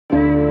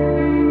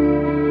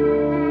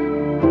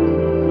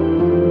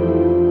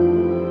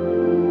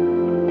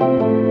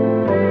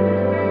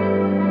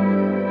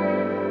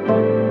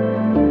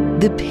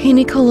The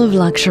pinnacle of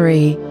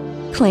luxury,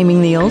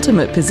 claiming the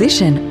ultimate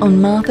position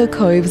on Martha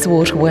Cove's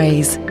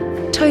waterways.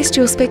 Toast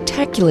your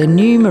spectacular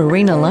new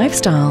marina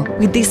lifestyle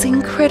with this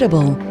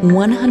incredible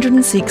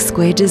 106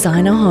 square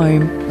designer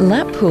home,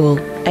 lap pool,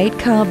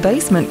 8-car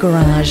basement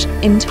garage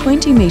and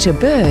 20-metre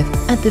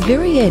berth at the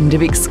very end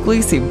of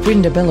exclusive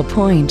Brindabella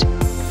Point.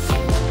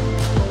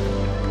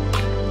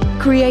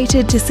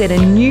 Created to set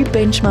a new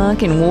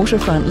benchmark in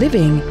waterfront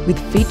living with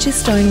feature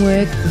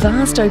stonework,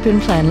 vast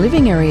open plan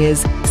living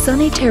areas,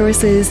 sunny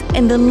terraces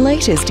and the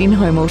latest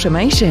in-home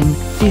automation,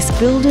 this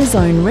builder's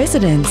own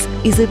residence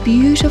is a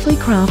beautifully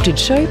crafted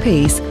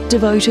showpiece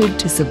devoted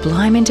to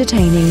sublime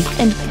entertaining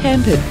and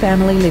pampered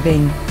family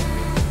living.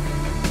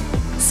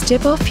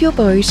 Step off your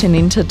boat and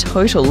into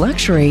total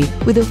luxury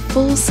with a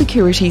full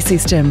security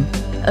system,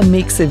 a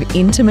mix of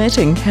intimate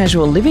and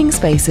casual living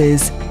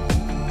spaces,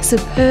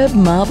 superb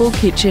marble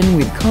kitchen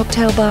with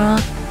cocktail bar,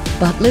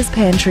 butler's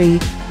pantry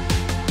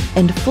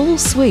and full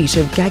suite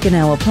of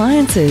Gaggenau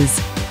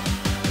appliances,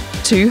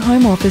 2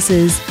 home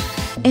offices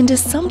and a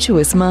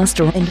sumptuous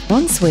master and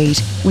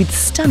ensuite with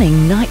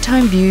stunning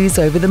nighttime views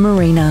over the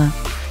marina.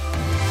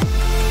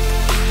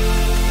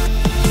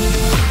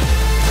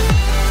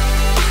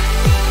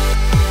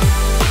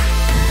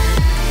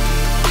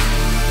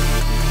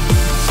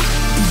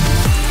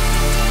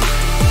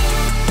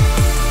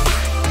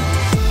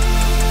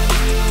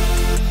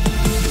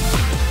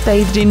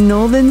 Bathed in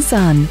northern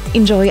sun,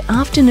 enjoy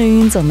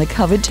afternoons on the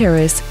covered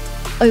terrace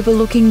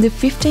overlooking the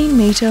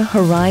 15-metre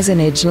horizon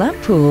edge lap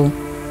pool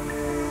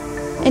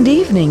and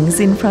evenings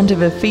in front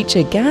of a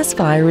feature gas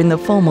fire in the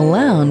formal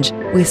lounge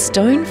with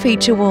stone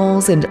feature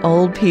walls and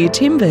old pier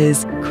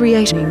timbers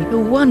creating a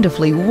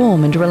wonderfully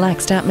warm and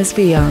relaxed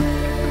atmosphere.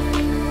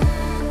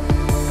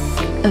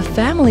 A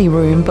family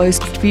room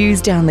boasts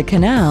views down the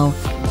canal,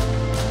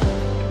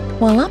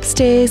 while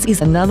upstairs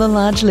is another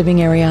large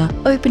living area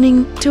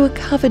opening to a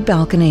covered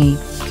balcony.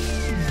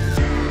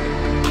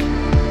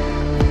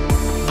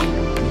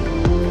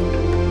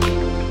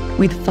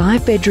 With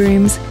 5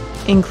 bedrooms,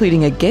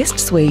 including a guest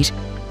suite,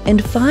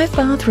 and 5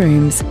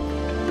 bathrooms.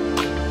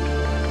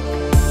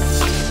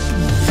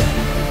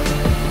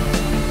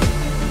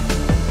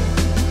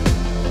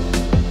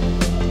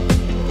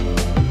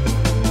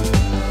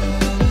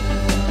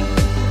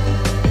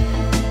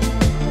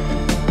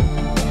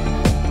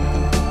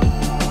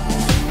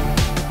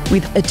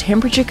 With a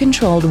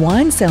temperature-controlled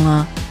wine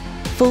cellar,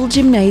 full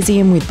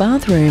gymnasium with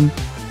bathroom,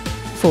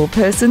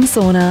 4-person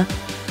sauna,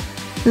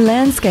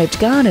 landscaped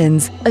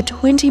gardens, a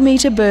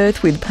 20-metre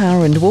berth with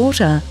power and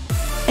water,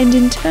 and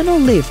internal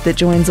lift that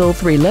joins all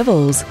 3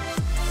 levels.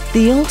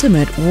 The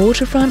ultimate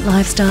waterfront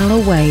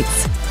lifestyle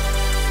awaits.